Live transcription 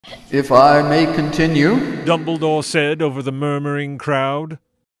If I may continue, Dumbledore said over the murmuring crowd.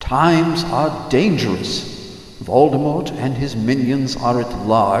 Times are dangerous. Voldemort and his minions are at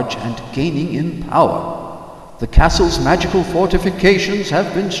large and gaining in power. The castle's magical fortifications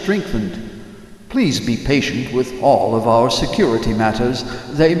have been strengthened. Please be patient with all of our security matters.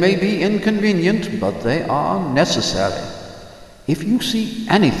 They may be inconvenient, but they are necessary. If you see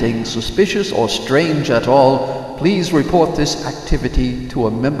anything suspicious or strange at all, please report this activity to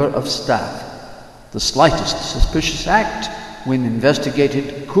a member of staff. The slightest suspicious act, when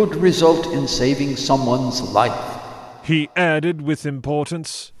investigated, could result in saving someone's life. He added with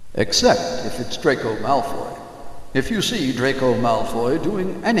importance. Except if it's Draco Malfoy. If you see Draco Malfoy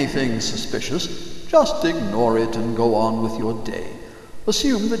doing anything suspicious, just ignore it and go on with your day.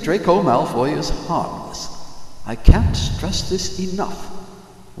 Assume that Draco Malfoy is harmless. I can't stress this enough.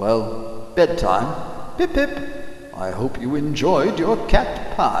 Well, bedtime. Pip pip. I hope you enjoyed your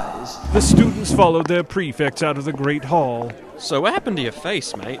cat pies. The students followed their prefects out of the Great Hall. So what happened to your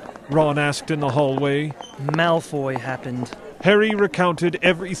face, mate? Ron asked in the hallway. Malfoy happened. Harry recounted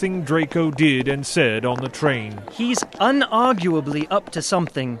everything Draco did and said on the train. He's unarguably up to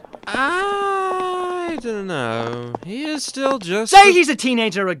something. I don't know. He is still just... Say he's a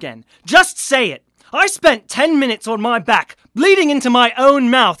teenager again. Just say it. I spent 10 minutes on my back, bleeding into my own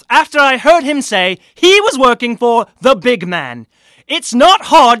mouth after I heard him say he was working for the big man. It's not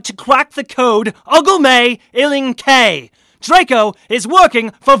hard to crack the code Uggle Illing K. Draco is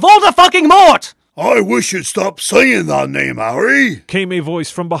working for Voldemort! I wish you'd stop saying that name, Harry, came a voice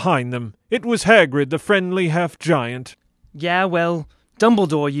from behind them. It was Hagrid, the friendly half-giant. Yeah, well,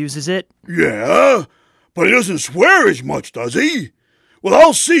 Dumbledore uses it. Yeah, but he doesn't swear as much, does he? Well,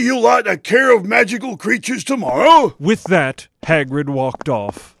 I'll see you like take care of magical creatures tomorrow. With that, Hagrid walked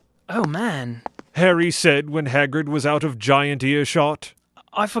off. Oh, man. Harry said when Hagrid was out of giant earshot.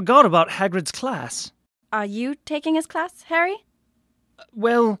 I forgot about Hagrid's class. Are you taking his class, Harry?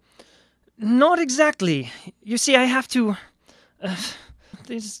 Well, not exactly. You see, I have to...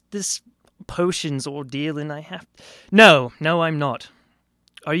 there's this potions ordeal and I have... No, I'm not.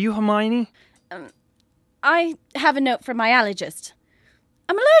 Are you Hermione? I have a note from my allergist.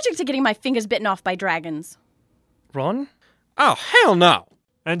 I'm allergic to getting my fingers bitten off by dragons. Ron? Oh, hell no!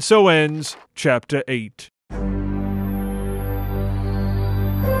 And so ends Chapter 8.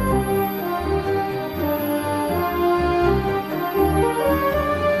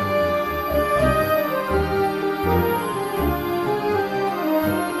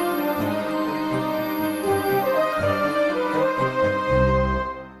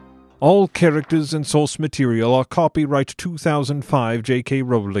 All characters and source material are copyright 2005 J.K.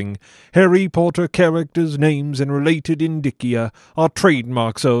 Rowling. Harry Potter characters' names and related indicia are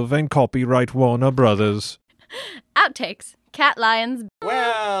trademarks of and copyright Warner Brothers. Outtakes. Cat lions.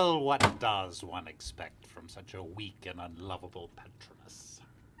 Well, what does one expect from such a weak and unlovable patroness?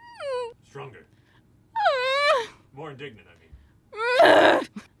 Stronger. More indignant, I mean.